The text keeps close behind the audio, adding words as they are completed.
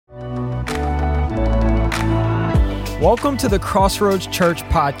Welcome to the Crossroads Church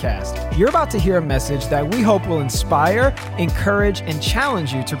podcast. You're about to hear a message that we hope will inspire, encourage, and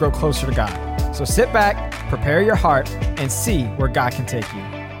challenge you to grow closer to God. So sit back, prepare your heart, and see where God can take you.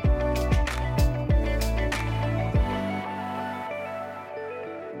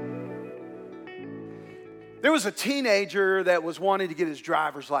 There was a teenager that was wanting to get his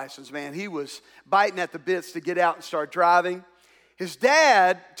driver's license, man. He was biting at the bits to get out and start driving. His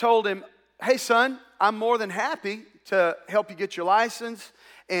dad told him, "Hey, son, I'm more than happy to help you get your license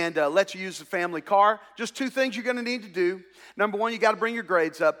and let you use the family car. Just two things you're going to need to do. Number one, you got to bring your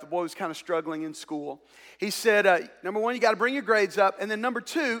grades up." The boy was kind of struggling in school. He said, number one, you got to bring your grades up. And then number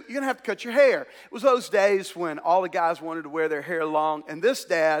two, you're going to have to cut your hair. It was those days when all the guys wanted to wear their hair long. And this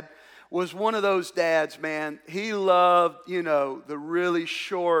dad was one of those dads, man. He loved, the really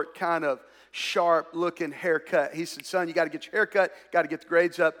short, kind of sharp-looking haircut. He said, "Son, you got to get your haircut, got to get the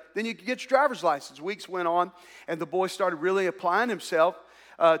grades up. Then you can get your driver's license." Weeks went on, and the boy started really applying himself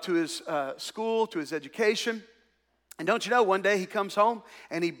to his school, to his education. And don't you know, one day he comes home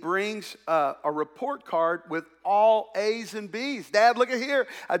and he brings a report card with all A's and B's. "Dad, look at here.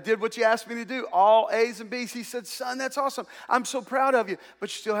 I did what you asked me to do. All A's and B's." He said, "Son, that's awesome. I'm so proud of you. But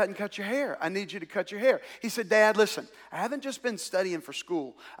you still hadn't cut your hair. I need you to cut your hair." He said, "Dad, listen, I haven't just been studying for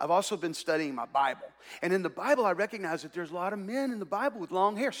school. I've also been studying my Bible. And in the Bible, I recognize that there's a lot of men in the Bible with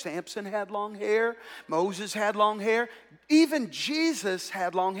long hair. Samson had long hair. Moses had long hair. Even Jesus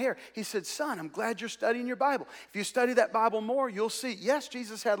had long hair." He said, "Son, I'm glad you're studying your Bible. If you study that Bible more, you'll see, yes,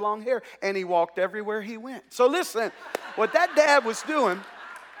 Jesus had long hair, and he walked everywhere he went." So listen, what that dad was doing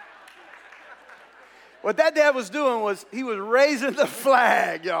was he was raising the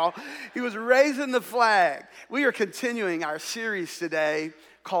flag, y'all. He was raising the flag. We are continuing our series today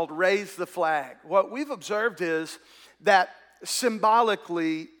called Raise the Flag. What we've observed is that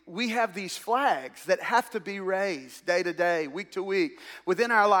symbolically, we have these flags that have to be raised day to day, week to week. Within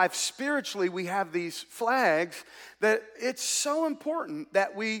our life, spiritually, we have these flags that it's so important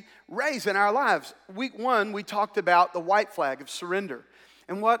that we raise in our lives. Week one, we talked about the white flag of surrender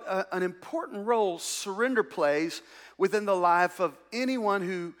and what an important role surrender plays within the life of anyone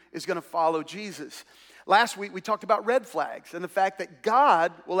who is going to follow Jesus. Last week, we talked about red flags and the fact that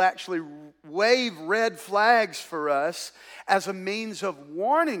God will actually wave red flags for us as a means of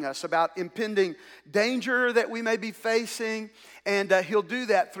warning us about impending danger that we may be facing. And he'll do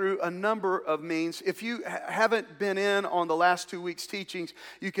that through a number of means. If you haven't been in on the last 2 weeks' teachings,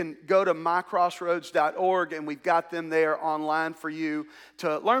 you can go to mycrossroads.org, and we've got them there online for you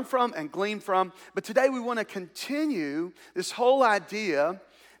to learn from and glean from. But today we want to continue this whole idea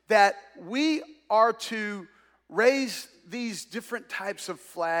that we are to raise these different types of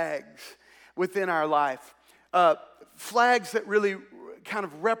flags within our life. Flags that really kind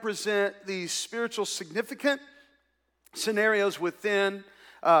of represent these spiritual significant scenarios within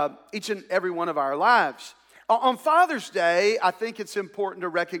each and every one of our lives. On Father's Day, I think it's important to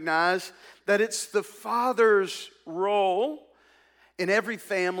recognize that it's the father's role in every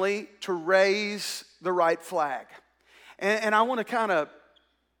family to raise the right flag. And I want to kind of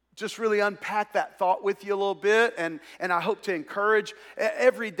just really unpack that thought with you a little bit, and I hope to encourage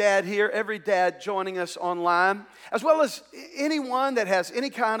every dad here, every dad joining us online, as well as anyone that has any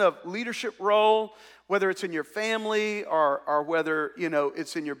kind of leadership role, whether it's in your family or whether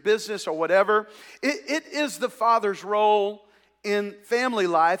it's in your business or whatever. It is the father's role in family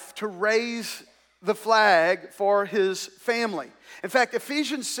life to raise the flag for his family. In fact,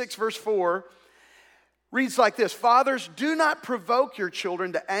 Ephesians 6 verse 4 reads like this: "Fathers, do not provoke your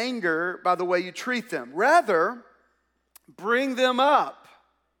children to anger by the way you treat them. Rather, bring them up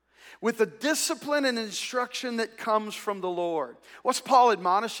with the discipline and instruction that comes from the Lord." What's Paul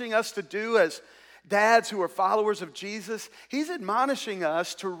admonishing us to do as dads who are followers of Jesus? He's admonishing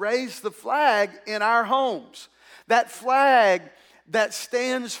us to raise the flag in our homes. That flag that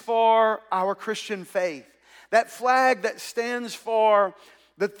stands for our Christian faith. That flag that stands for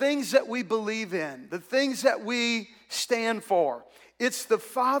the things that we believe in, the things that we stand for. It's the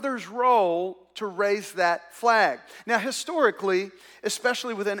father's role to raise that flag. Now, historically,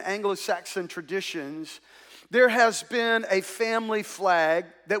 especially within Anglo-Saxon traditions, there has been a family flag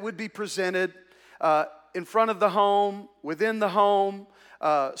that would be presented in front of the home, within the home.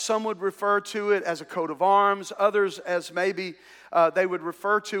 Some would refer to it as a coat of arms. Others as maybe they would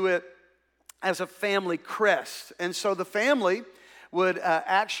refer to it as a family crest. And so the family would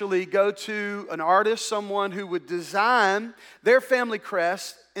actually go to an artist, someone who would design their family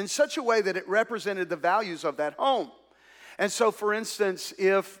crest in such a way that it represented the values of that home. And so, for instance,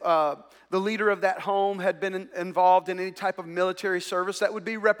 if the leader of that home had been involved in any type of military service, that would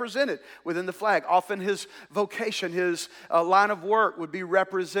be represented within the flag. Often his vocation, his line of work would be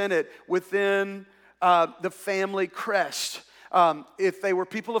represented within the family crest. If they were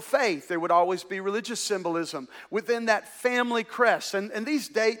people of faith, there would always be religious symbolism within that family crest. And these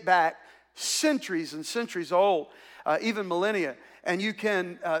date back centuries and centuries old, even millennia. And you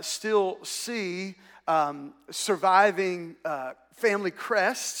can still see surviving family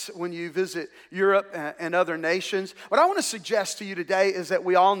crests when you visit Europe and other nations. What I want to suggest to you today is that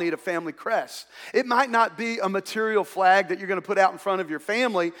we all need a family crest. It might not be a material flag that you're going to put out in front of your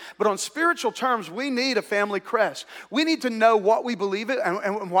family, but on spiritual terms, we need a family crest. We need to know what we believe it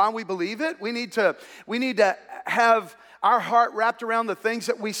and why we believe it. We need to have our heart wrapped around the things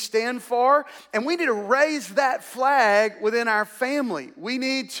that we stand for, and we need to raise that flag within our family. We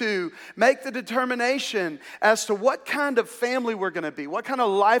need to make the determination as to what kind of family we're going to be, what kind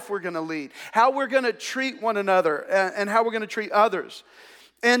of life we're going to lead, how we're going to treat one another, and how we're going to treat others.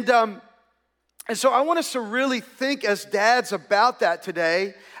 And so I want us to really think as dads about that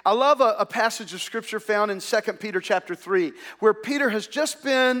today. I love a passage of scripture found in 2 Peter chapter 3, where Peter has just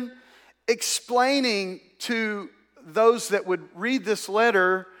been explaining to those that would read this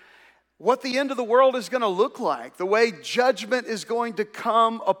letter what the end of the world is going to look like, the way judgment is going to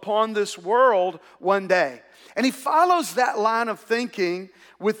come upon this world one day. And he follows that line of thinking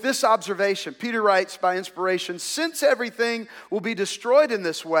with this observation. Peter writes by inspiration, "Since everything will be destroyed in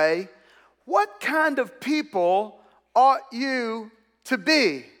this way, what kind of people ought you to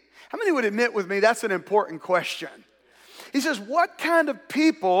be?" How many would admit with me that's an important question? He says, what kind of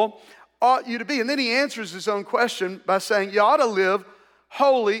people ought you to be? And then he answers his own question by saying, you ought to live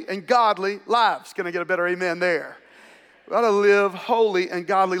holy and godly lives. Can I get a better amen there? We ought to live holy and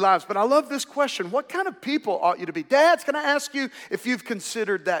godly lives. But I love this question. What kind of people ought you to be? Dads, can I ask you if you've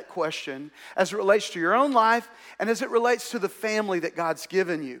considered that question as it relates to your own life and as it relates to the family that God's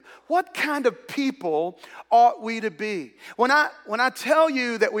given you? What kind of people ought we to be? When I tell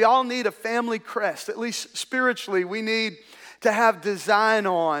you that we all need a family crest, at least spiritually, we need to have design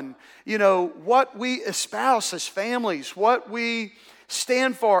on, what we espouse as families, what we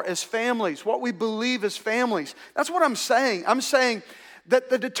stand for as families, what we believe as families. That's what I'm saying. I'm saying that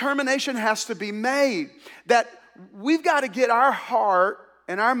the determination has to be made, that we've got to get our heart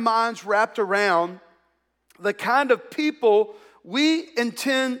and our minds wrapped around the kind of people we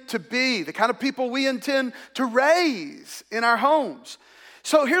intend to be, the kind of people we intend to raise in our homes.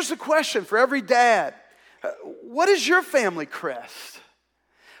 So here's the question for every dad. What is your family crest?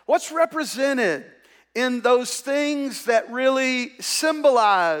 What's represented in those things that really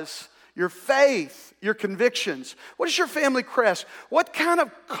symbolize your faith, your convictions? What is your family crest? What kind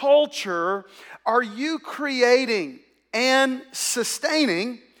of culture are you creating and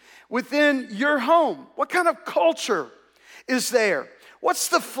sustaining within your home? What kind of culture is there? What's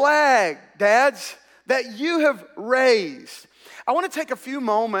the flag, dads, that you have raised? I want to take a few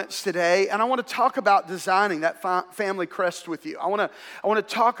moments today and I want to talk about designing that family crest with you. I want to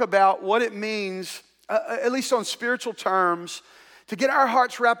talk about what it means, at least on spiritual terms, to get our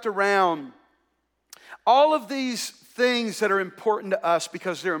hearts wrapped around all of these things that are important to us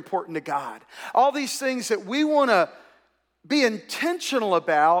because they're important to God. All these things that we want to be intentional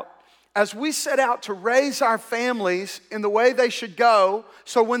about as we set out to raise our families in the way they should go,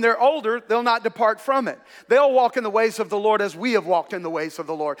 so when they're older, they'll not depart from it. They'll walk in the ways of the Lord as we have walked in the ways of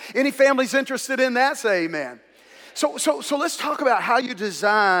the Lord. Any families interested in that, say amen. So let's talk about how you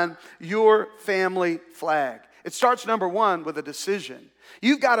design your family flag. It starts, number one, with a decision.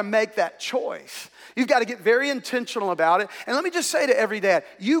 You've got to make that choice. You've got to get very intentional about it. And let me just say to every dad,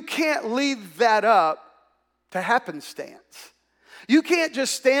 you can't leave that up to happenstance. You can't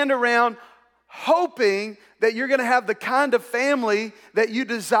just stand around hoping that you're going to have the kind of family that you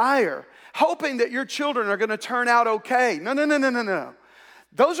desire, hoping that your children are going to turn out okay. No.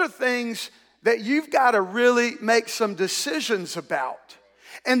 Those are things that you've got to really make some decisions about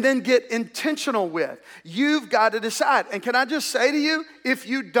and then get intentional with. You've got to decide. And can I just say to you, if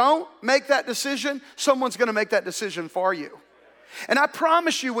you don't make that decision, someone's going to make that decision for you. And I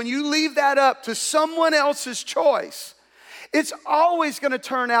promise you, when you leave that up to someone else's choice, it's always going to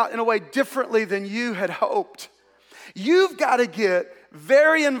turn out in a way differently than you had hoped. You've got to get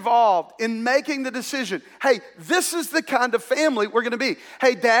very involved in making the decision. Hey, this is the kind of family we're going to be.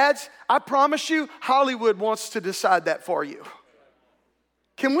 Hey, dads, I promise you, Hollywood wants to decide that for you.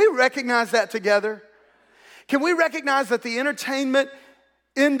 Can we recognize that together? Can we recognize that the entertainment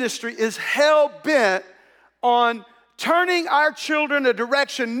industry is hell-bent on turning our children a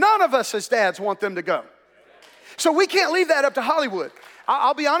direction none of us as dads want them to go? So we can't leave that up to Hollywood.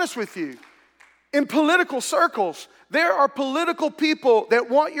 I'll be honest with you. In political circles, there are political people that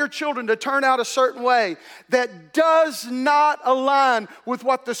want your children to turn out a certain way that does not align with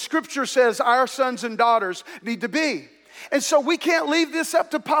what the Scripture says our sons and daughters need to be. And so we can't leave this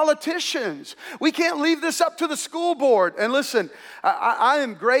up to politicians. We can't leave this up to the school board. And listen, I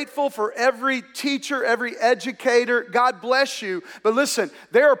am grateful for every teacher, every educator. God bless you. But listen,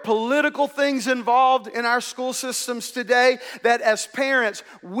 there are political things involved in our school systems today that as parents,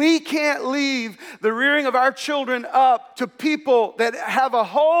 we can't leave the rearing of our children up to people that have a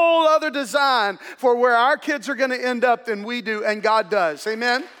whole other design for where our kids are going to end up than we do and God does.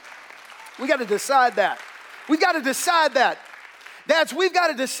 Amen? We got to decide that. We've got to decide that. Dads, we've got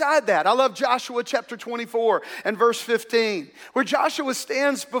to decide that. I love Joshua chapter 24 and verse 15, where Joshua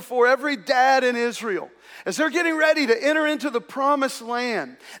stands before every dad in Israel as they're getting ready to enter into the promised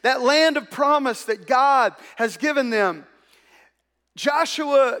land, that land of promise that God has given them.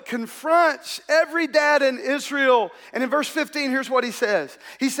 Joshua confronts every dad in Israel, and in verse 15, here's what he says.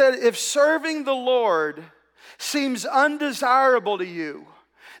 He said, if serving the Lord seems undesirable to you,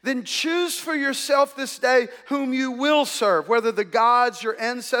 then choose for yourself this day whom you will serve, whether the gods your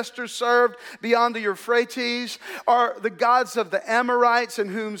ancestors served beyond the Euphrates or the gods of the Amorites in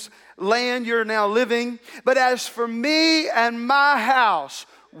whose land you're now living. But as for me and my house,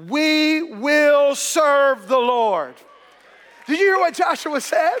 we will serve the Lord. Did you hear what Joshua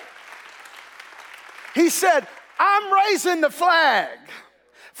said? He said, I'm raising the flag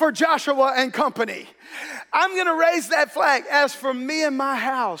for Joshua and company. I'm going to raise that flag. As for me and my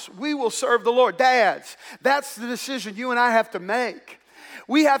house, we will serve the Lord. Dads, that's the decision you and I have to make.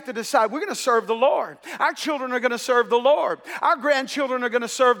 We have to decide we're going to serve the Lord. Our children are going to serve the Lord. Our grandchildren are going to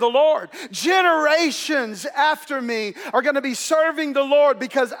serve the Lord. Generations after me are going to be serving the Lord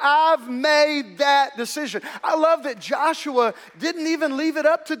because I've made that decision. I love that Joshua didn't even leave it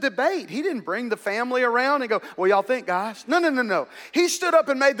up to debate. He didn't bring the family around and go, well, y'all think, guys? No. He stood up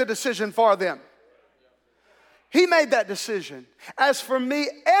and made the decision for them. He made that decision. As for me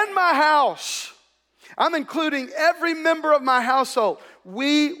and my house, I'm including every member of my household.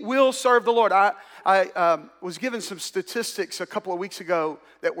 We will serve the Lord. I was given some statistics a couple of weeks ago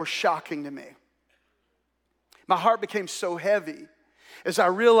that were shocking to me. My heart became so heavy as I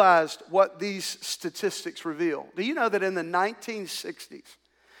realized what these statistics reveal. Do you know that in the 1960s,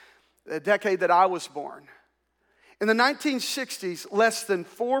 the decade that I was born, in the 1960s, less than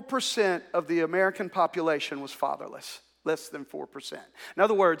 4% of the American population was fatherless. Less than 4%. In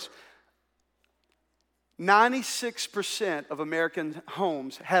other words, 96% of American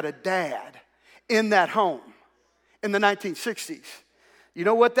homes had a dad in that home in the 1960s. You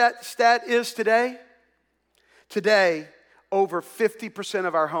know what that stat is today? Today, over 50%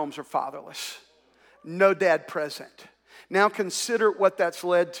 of our homes are fatherless. No dad present. Now consider what that's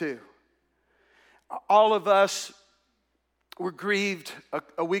led to. All of us were grieved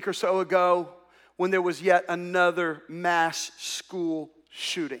a week or so ago when there was yet another mass school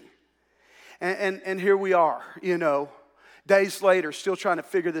shooting. And here we are, days later, still trying to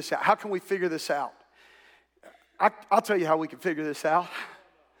figure this out. How can we figure this out? I'll tell you how we can figure this out.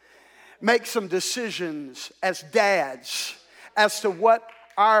 Make some decisions as dads as to what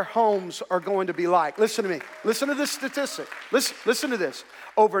our homes are going to be like. Listen to me. Listen to this statistic. Listen to this.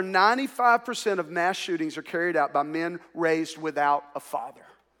 Over 95% of mass shootings are carried out by men raised without a father.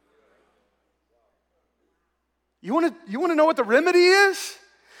 You want to know what the remedy is?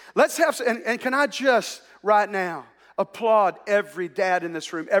 Let's have, and can I just right now applaud every dad in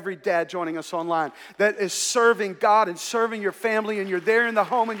this room, every dad joining us online that is serving God and serving your family, and you're there in the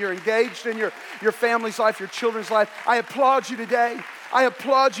home and you're engaged in your family's life, your children's life. I applaud you today. I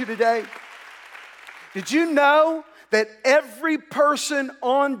applaud you today. Did you know that every person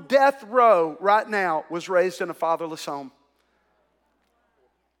on death row right now was raised in a fatherless home?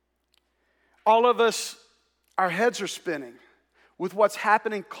 All of us, our heads are spinning with what's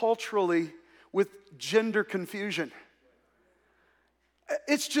happening culturally with gender confusion.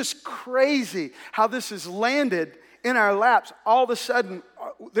 It's just crazy how this has landed in our laps. All of a sudden,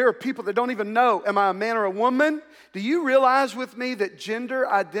 there are people that don't even know, am I a man or a woman? Do you realize with me that gender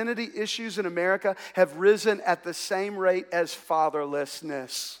identity issues in America have risen at the same rate as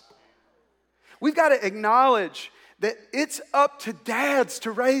fatherlessness? We've got to acknowledge that it's up to dads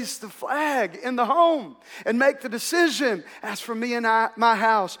to raise the flag in the home and make the decision. As for me and my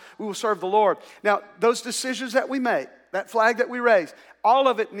house, we will serve the Lord. Now, those decisions that we make, that flag that we raise, all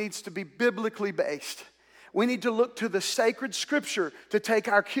of it needs to be biblically based. We need to look to the sacred scripture to take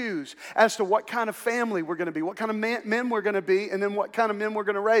our cues as to what kind of family we're going to be, what kind of men we're going to be, and then what kind of men we're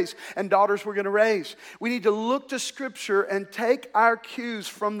going to raise and daughters we're going to raise. We need to look to scripture and take our cues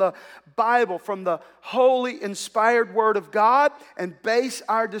from the Bible, from the holy, inspired Word of God, and base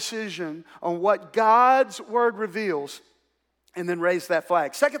our decision on what God's Word reveals, and then raise that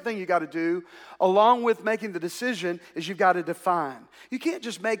flag. Second thing you got to do, along with making the decision, is you've got to define. You can't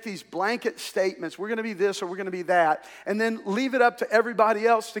just make these blanket statements, we're going to be this or we're going to be that, and then leave it up to everybody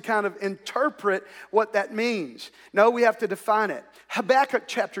else to kind of interpret what that means. No, we have to define it. Habakkuk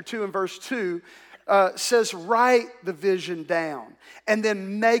chapter 2 and verse 2 says, write the vision down and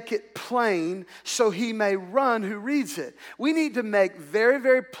then make it plain so he may run who reads it. We need to make very,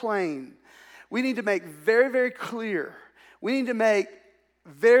 very plain. We need to make very, very clear. We need to make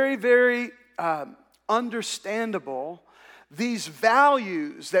very, very understandable these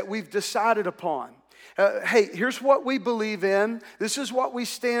values that we've decided upon. Hey, here's what we believe in. This is what we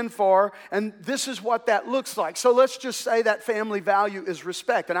stand for. And this is what that looks like. So let's just say that family value is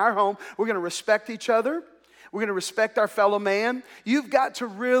respect. In our home, we're going to respect each other. We're going to respect our fellow man. You've got to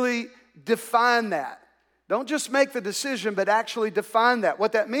really define that. Don't just make the decision, but actually define that.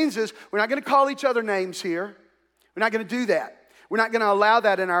 What that means is we're not going to call each other names here. We're not going to do that. We're not going to allow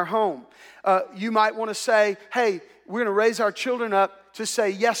that in our home. You might want to say, hey, we're going to raise our children up to say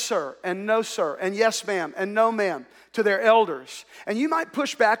yes, sir, and no, sir, and yes, ma'am, and no, ma'am, to their elders. And you might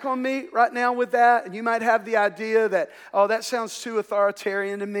push back on me right now with that, and you might have the idea that, oh, that sounds too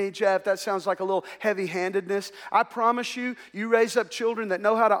authoritarian to me, Jeff. That sounds like a little heavy-handedness. I promise you, you raise up children that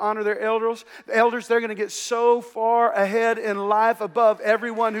know how to honor their elders, they're going to get so far ahead in life above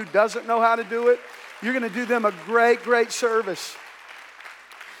everyone who doesn't know how to do it. You're going to do them a great, great service.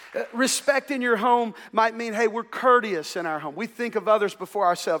 Respect in your home might mean, hey, we're courteous in our home. We think of others before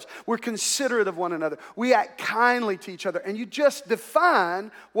ourselves. We're considerate of one another. We act kindly to each other. And you just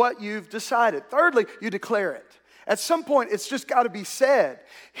define what you've decided. Thirdly, you declare it. At some point, it's just got to be said.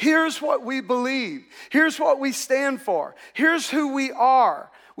 Here's what we believe. Here's what we stand for. Here's who we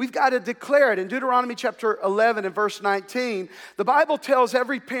are. We've got to declare it. In Deuteronomy chapter 11 and verse 19, the Bible tells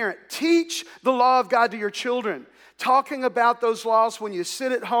every parent, teach the law of God to your children. Talking about those laws when you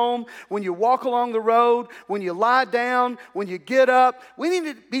sit at home, when you walk along the road, when you lie down, when you get up. We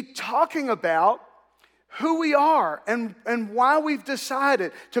need to be talking about who we are and why we've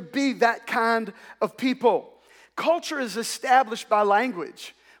decided to be that kind of people. Culture is established by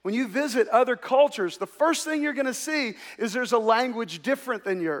language. When you visit other cultures, the first thing you're going to see is there's a language different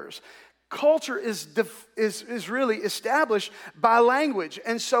than yours. Culture is really established by language.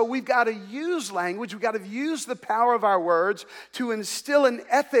 And so we've got to use language. We've got to use the power of our words to instill an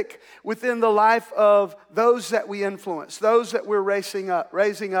ethic within the life of those that we influence, those that we're raising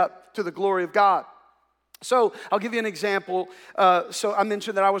up to the glory of God. So I'll give you an example. So I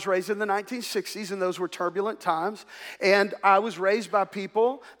mentioned that I was raised in the 1960s, and those were turbulent times. And I was raised by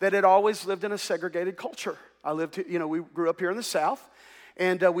people that had always lived in a segregated culture. We grew up here in the South.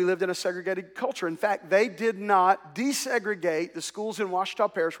 And we lived in a segregated culture. In fact, they did not desegregate the schools in Ouachita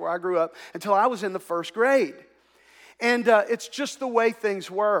Parish, where I grew up, until I was in the first grade. And it's just the way things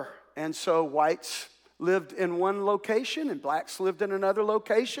were. And so whites lived in one location, and blacks lived in another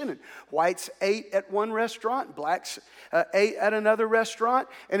location. And whites ate at one restaurant, and blacks ate at another restaurant.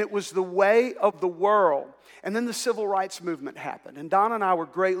 And it was the way of the world. And then the civil rights movement happened. And Donna and I were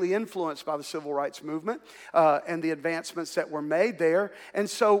greatly influenced by the civil rights movement and the advancements that were made there. And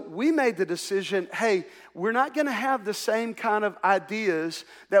so we made the decision, hey, we're not going to have the same kind of ideas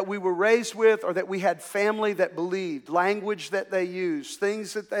that we were raised with or that we had family that believed, language that they used,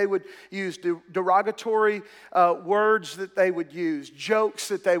 things that they would use, derogatory words that they would use, jokes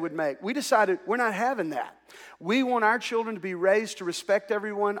that they would make. We decided we're not having that. We want our children to be raised to respect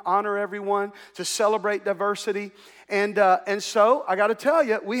everyone, honor everyone, to celebrate diversity. And so, I got to tell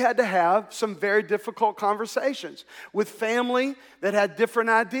you, we had to have some very difficult conversations with family that had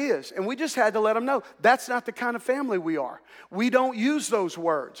different ideas. And we just had to let them know, that's not the kind of family we are. We don't use those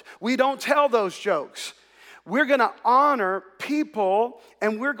words. We don't tell those jokes. We're going to honor people,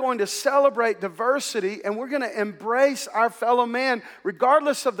 and we're going to celebrate diversity, and we're going to embrace our fellow man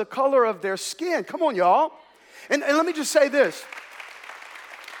regardless of the color of their skin. Come on, y'all. And let me just say this.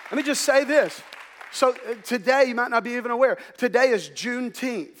 So today, you might not be even aware, today is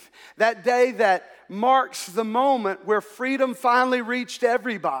Juneteenth, that day that marks the moment where freedom finally reached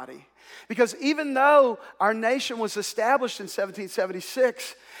everybody. Because even though our nation was established in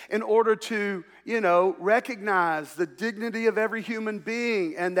 1776 in order to, recognize the dignity of every human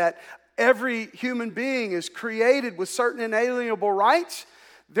being and that every human being is created with certain inalienable rights,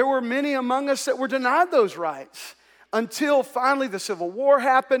 there were many among us that were denied those rights until finally the Civil War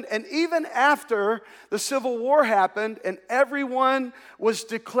happened. And even after the Civil War happened and everyone was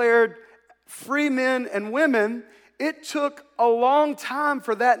declared free men and women, it took a long time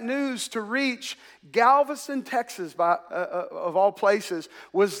for that news to reach Galveston, Texas, of all places,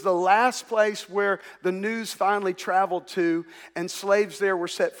 was the last place where the news finally traveled to, and slaves there were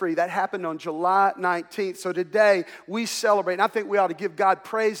set free. That happened on July 19th. So today we celebrate, and I think we ought to give God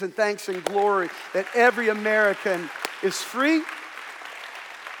praise and thanks and glory that every American is free.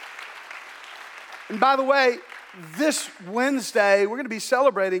 And by the way, this Wednesday, we're going to be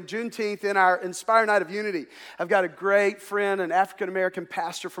celebrating Juneteenth in our Inspire Night of Unity. I've got a great friend, an African-American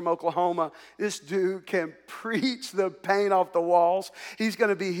pastor from Oklahoma. This dude can preach the paint off the walls. He's going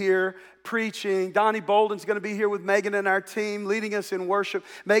to be here preaching. Donnie Bolden's going to be here with Megan and our team, leading us in worship.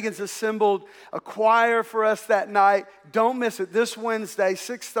 Megan's assembled a choir for us that night. Don't miss it. This Wednesday,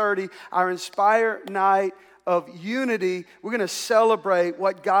 6:30, our Inspire Night of Unity. We're going to celebrate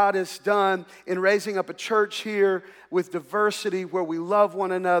what God has done in raising up a church here with diversity, where we love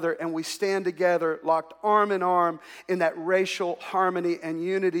one another and we stand together locked arm in arm in that racial harmony and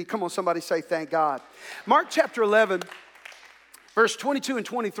unity. Come on, somebody say thank God. Mark chapter 11, verse 22 and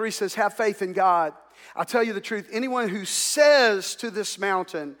 23 says, have faith in God. I'll tell you the truth, anyone who says to this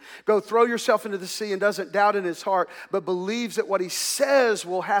mountain, go throw yourself into the sea, and doesn't doubt in his heart, but believes that what he says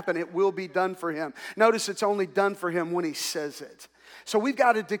will happen, it will be done for him. Notice it's only done for him when he says it. So we've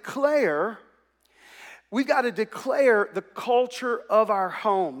got to declare the culture of our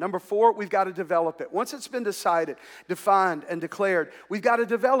home. Number 4, we've got to develop it. Once it's been decided, defined, and declared, we've got to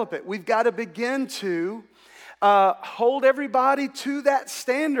develop it. We've got to begin to hold everybody to that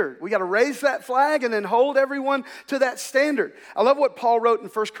standard. We got to raise that flag and then hold everyone to that standard. I love what Paul wrote in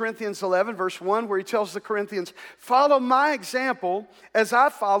 1 Corinthians 11, verse 1, where he tells the Corinthians, follow my example as I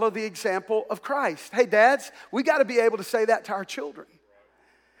follow the example of Christ. Hey, dads, we got to be able to say that to our children,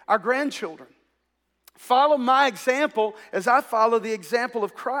 our grandchildren. Follow my example as I follow the example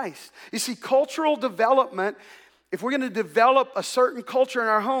of Christ. You see, cultural development, if we're going to develop a certain culture in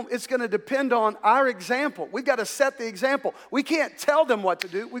our home, it's going to depend on our example. We've got to set the example. We can't tell them what to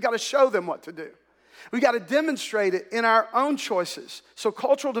do. We've got to show them what to do. We've got to demonstrate it in our own choices. So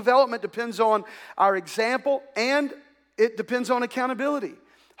cultural development depends on our example, and it depends on accountability.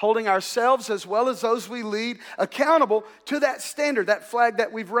 Holding ourselves as well as those we lead accountable to that standard, that flag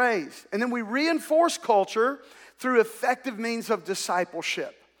that we've raised. And then we reinforce culture through effective means of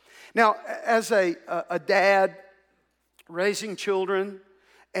discipleship. Now, as a dad, raising children,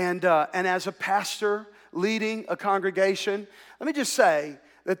 and as a pastor leading a congregation, let me just say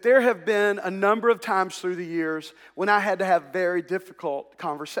that there have been a number of times through the years when I had to have very difficult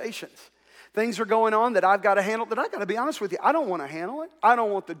conversations. Things are going on that I've got to handle that I got to be honest with you. I don't want to handle it. I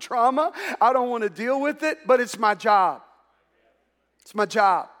don't want the drama. I don't want to deal with it, but it's my job. It's my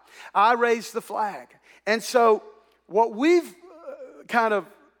job. I raise the flag. And so what we've kind of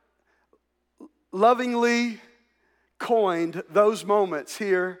lovingly coined those moments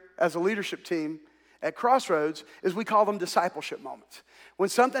here as a leadership team at Crossroads is we call them discipleship moments. When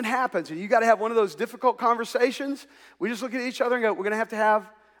something happens and you got to have one of those difficult conversations, we just look at each other and go, we're going to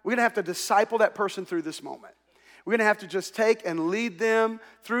have to disciple that person through this moment. We're going to have to just take and lead them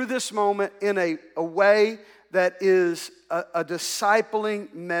through this moment in a way that is a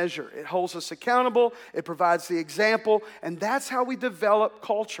discipling measure. It holds us accountable. It provides the example. And that's how we develop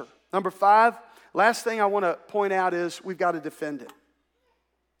culture. Number 5, last thing I want to point out is we've got to defend it.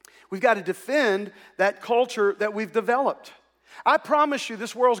 We've got to defend that culture that we've developed. I promise you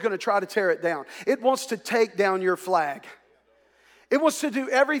this world's going to try to tear it down. It wants to take down your flag. It wants to do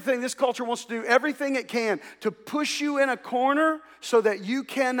everything, this culture wants to do everything it can to push you in a corner so that you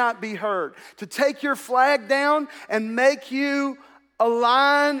cannot be heard. To take your flag down and make you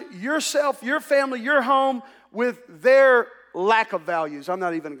align yourself, your family, your home with their lack of values. I'm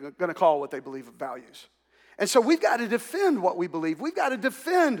not even going to call what they believe of values. And so we've got to defend what we believe. We've got to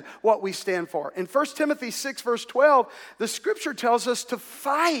defend what we stand for. In 1 Timothy 6, verse 12, the scripture tells us to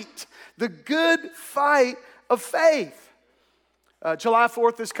fight the good fight of faith. July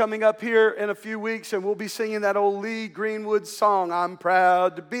 4th is coming up here in a few weeks, and we'll be singing that old Lee Greenwood song, I'm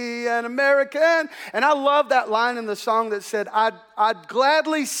proud to be an American. And I love that line in the song that said, I'd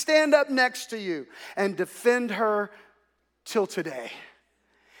gladly stand up next to you and defend her till today.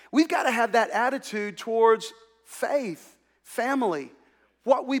 We've got to have that attitude towards faith, family,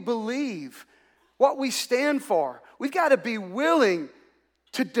 what we believe, what we stand for. We've got to be willing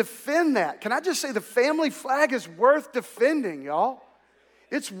to defend that. Can I just say the family flag is worth defending, y'all?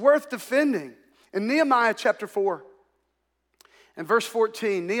 It's worth defending. In Nehemiah chapter 4, In verse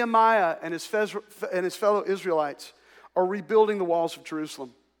 14, Nehemiah and his fellow Israelites are rebuilding the walls of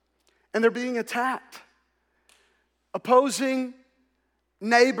Jerusalem. And they're being attacked. Opposing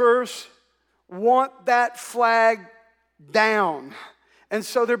neighbors want that flag down. And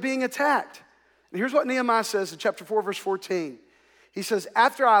so they're being attacked. And here's what Nehemiah says in chapter 4, verse 14. He says,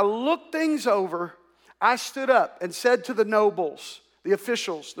 after I looked things over, I stood up and said to the nobles, the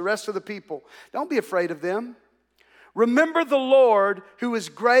officials, the rest of the people, don't be afraid of them. Remember the Lord who is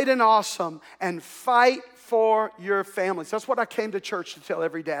great and awesome, and fight for your families. That's what I came to church to tell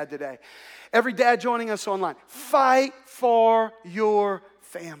every dad today. Every dad joining us online, fight for your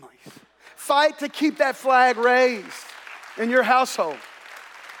families. Fight to keep that flag raised in your household.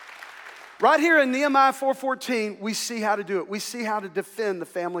 Right here in Nehemiah 4:14, we see how to do it. We see how to defend the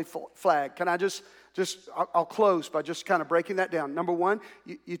family flag. Can I I'll close by just kind of breaking that down. Number one,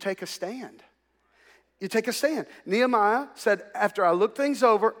 you take a stand. You take a stand. Nehemiah said, after I looked things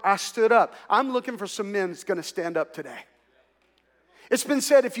over, I stood up. I'm looking for some men that's going to stand up today. It's been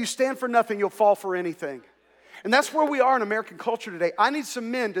said, if you stand for nothing, you'll fall for anything. And that's where we are in American culture today. I need some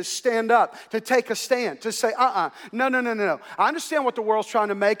men to stand up, to take a stand, to say, no. I understand what the world's trying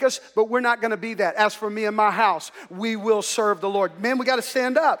to make us, but we're not going to be that. As for me and my house, we will serve the Lord. Men, we got to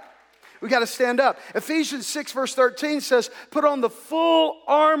stand up. We got to stand up. Ephesians 6 verse 13 says, put on the full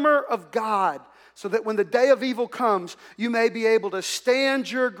armor of God, so that when the day of evil comes, you may be able to stand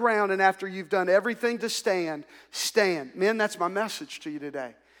your ground. And after you've done everything to stand, stand. Men, that's my message to you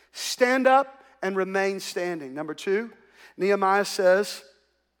today. Stand up and remain standing. Number two, Nehemiah says,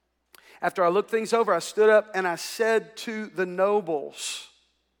 after I looked things over, I stood up and I said to the nobles.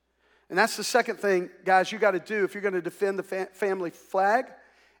 And that's the second thing, guys, you got to do if you're going to defend the family flag,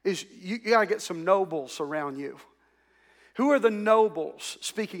 is you got to get some nobles around you. Who are the nobles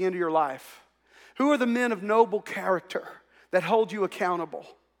speaking into your life? Who are the men of noble character that hold you accountable,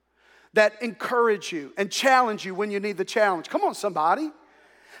 that encourage you and challenge you when you need the challenge? Come on, somebody.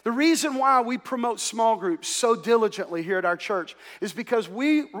 The reason why we promote small groups so diligently here at our church is because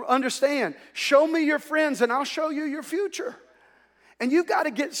we understand, show me your friends and I'll show you your future. And you've got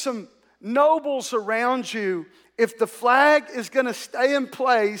to get some nobles around you. If the flag is going to stay in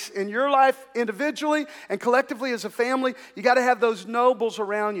place in your life individually and collectively as a family, you got to have those nobles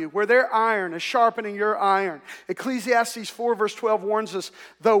around you where their iron is sharpening your iron. Ecclesiastes 4 verse 12 warns us,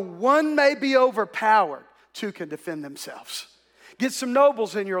 though one may be overpowered, two can defend themselves. Get some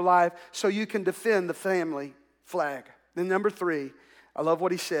nobles in your life so you can defend the family flag. Then number three, I love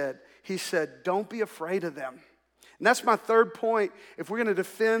what he said. He said, don't be afraid of them. And that's my third point. If we're going to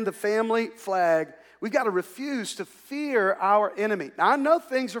defend the family flag, we've got to refuse to fear our enemy. Now, I know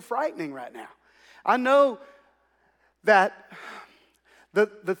things are frightening right now. I know that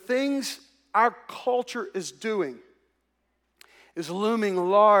the things our culture is doing is looming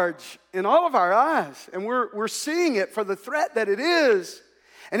large in all of our eyes. And we're seeing it for the threat that it is.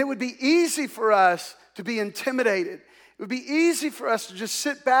 And it would be easy for us to be intimidated. It would be easy for us to just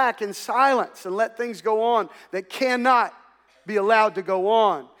sit back in silence and let things go on that cannot be allowed to go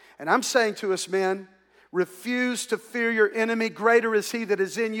on. And I'm saying to us, men, refuse to fear your enemy. Greater is he that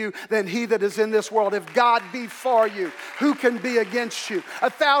is in you than he that is in this world. If God be for you, who can be against you?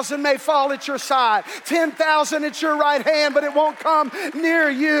 1,000 may fall at your side, 10,000 at your right hand, but it won't come near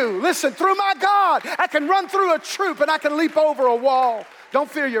you. Listen, through my God, I can run through a troop and I can leap over a wall. Don't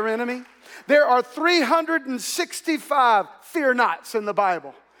fear your enemy. There are 365 fear nots in the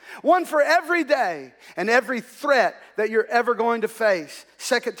Bible. One for every day and every threat that you're ever going to face.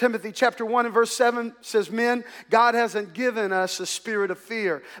 2 Timothy chapter 1 and verse 7 says, men, God hasn't given us a spirit of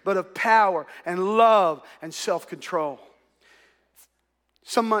fear, but of power and love and self-control.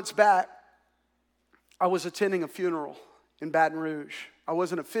 Some months back, I was attending a funeral in Baton Rouge. I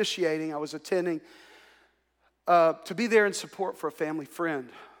wasn't officiating, I was attending to be there in support for a family friend.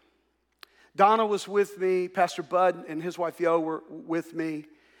 Donna was with me, Pastor Bud and his wife Yo were with me.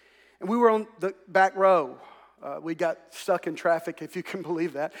 And we were on the back row. We got stuck in traffic, if you can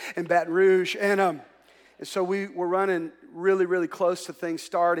believe that, in Baton Rouge. And so we were running really, really close to things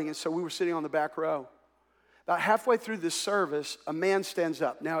starting. And so we were sitting on the back row. About halfway through this service, a man stands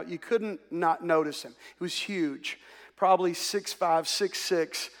up. Now, you couldn't not notice him. He was huge, probably 6'5",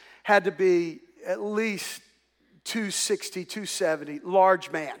 6'6", had to be at least 260, 270,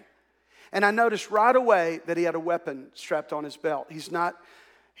 large man. And I noticed right away that he had a weapon strapped on his belt. He's not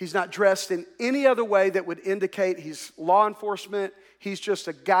dressed in any other way that would indicate he's law enforcement. He's just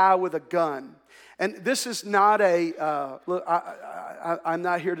a guy with a gun. And this is not look, I'm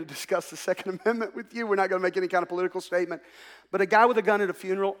not here to discuss the Second Amendment with you. We're not going to make any kind of political statement. But a guy with a gun at a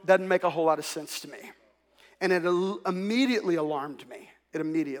funeral doesn't make a whole lot of sense to me. And it immediately alarmed me.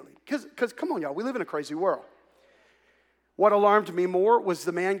 Because come on, y'all, we live in a crazy world. What alarmed me more was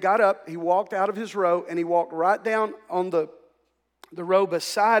the man got up, he walked out of his row, and he walked right down on the row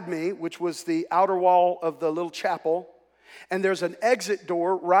beside me, which was the outer wall of the little chapel. And there's an exit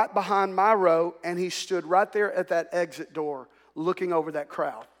door right behind my row, and he stood right there at that exit door looking over that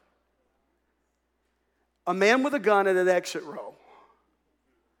crowd. A man with a gun at an exit row.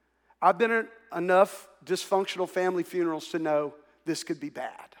 I've been at enough dysfunctional family funerals to know this could be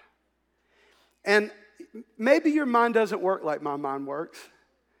bad. And maybe your mind doesn't work like my mind works,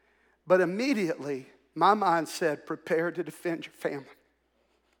 but immediately my mind said, prepare to defend your family.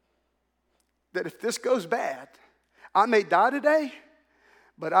 That if this goes bad, I may die today,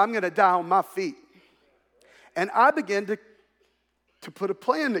 but I'm going to die on my feet. And I began to put a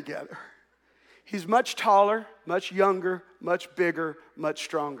plan together. He's much taller, much younger, much bigger, much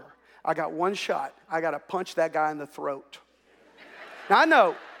stronger. I got one shot. I got to punch that guy in the throat. Now I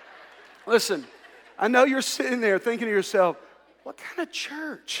know, listen, I know you're sitting there thinking to yourself, what kind of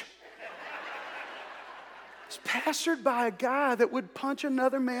church is pastored by a guy that would punch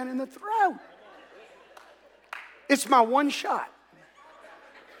another man in the throat? It's my one shot.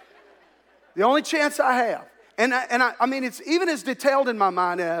 The only chance I have. And I mean, it's even as detailed in my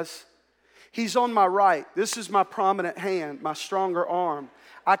mind as he's on my right. This is my prominent hand, my stronger arm.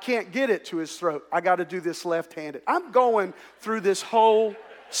 I can't get it to his throat. I got to do this left-handed. I'm going through this whole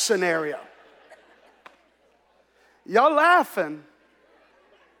scenario. Y'all laughing,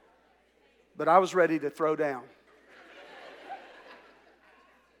 but I was ready to throw down.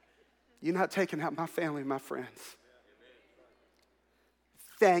 You're not taking out my family, my friends.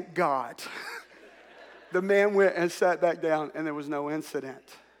 Thank God. The man went and sat back down and there was no incident.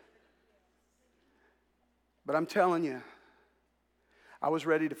 But I'm telling you, I was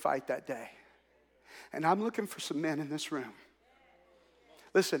ready to fight that day. And I'm looking for some men in this room.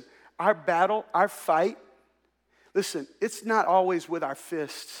 Listen, our battle, our fight, listen, it's not always with our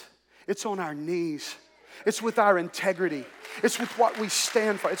fists. It's on our knees. It's with our integrity. It's with what we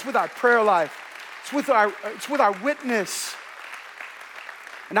stand for. It's with our prayer life. It's with our witness.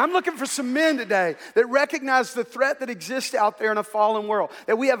 And I'm looking for some men today that recognize the threat that exists out there in a fallen world.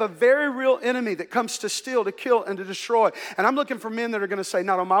 That we have a very real enemy that comes to steal, to kill, and to destroy. And I'm looking for men that are going to say,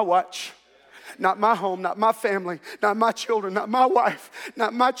 not on my watch, not my home, not my family, not my children, not my wife,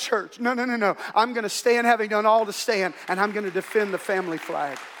 not my church. No. I'm going to stand having done all to stand, and I'm going to defend the family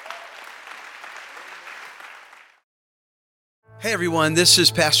flag. Hey everyone, this is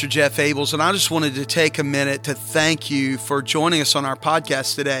Pastor Jeff Abels, and I just wanted to take a minute to thank you for joining us on our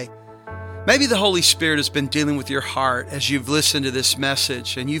podcast today. Maybe the Holy Spirit has been dealing with your heart as you've listened to this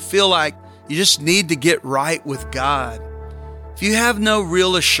message, and you feel like you just need to get right with God. If you have no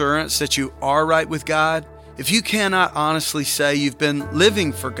real assurance that you are right with God, if you cannot honestly say you've been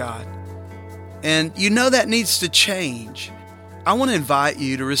living for God, and you know that needs to change, I want to invite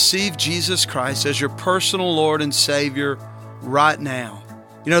you to receive Jesus Christ as your personal Lord and Savior right now.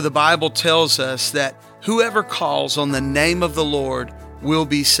 You know, the Bible tells us that whoever calls on the name of the Lord will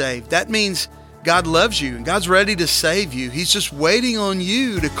be saved. That means God loves you and God's ready to save you. He's just waiting on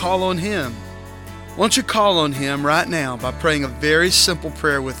you to call on Him. Why don't you call on Him right now by praying a very simple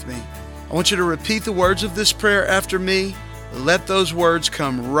prayer with me? I want you to repeat the words of this prayer after me. Let those words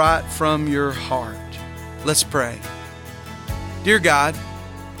come right from your heart. Let's pray. Dear God,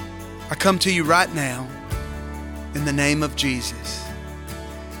 I come to you right now in the name of Jesus.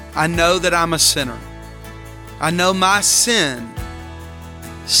 I know that I'm a sinner. I know my sin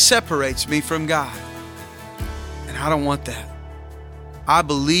separates me from God. And I don't want that. I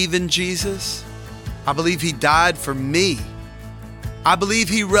believe in Jesus. I believe He died for me. I believe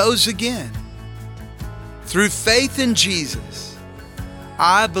He rose again. Through faith in Jesus,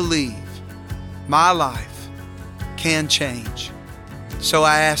 I believe my life can change. So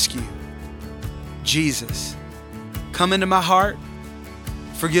I ask you, Jesus, come into my heart,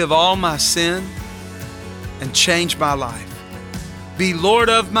 forgive all my sin, and change my life. Be Lord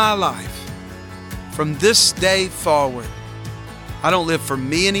of my life. From this day forward, I don't live for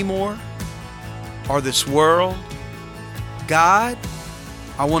me anymore or this world. God,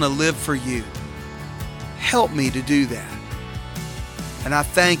 I want to live for you. Help me to do that. And I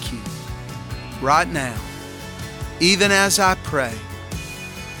thank you right now, even as I pray,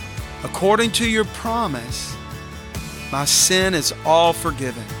 according to your promise, my sin is all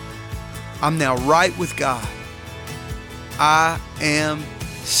forgiven. I'm now right with God. I am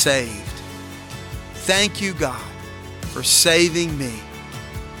saved. Thank you, God, for saving me.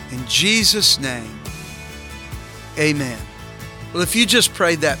 In Jesus' name, amen. Well, if you just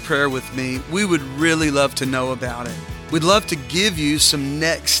prayed that prayer with me, we would really love to know about it. We'd love to give you some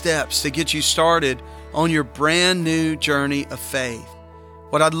next steps to get you started on your brand new journey of faith.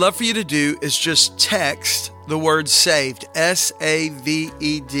 What I'd love for you to do is just text the word SAVED,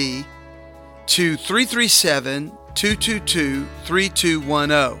 S-A-V-E-D, to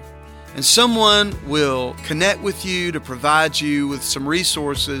 337-222-3210. And someone will connect with you to provide you with some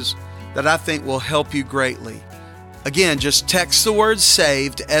resources that I think will help you greatly. Again, just text the word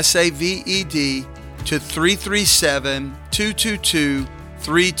SAVED, S-A-V-E-D, to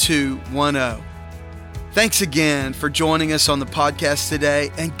 337-222-3210. Thanks again for joining us on the podcast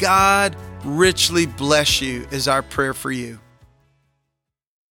today, and God richly bless you is our prayer for you.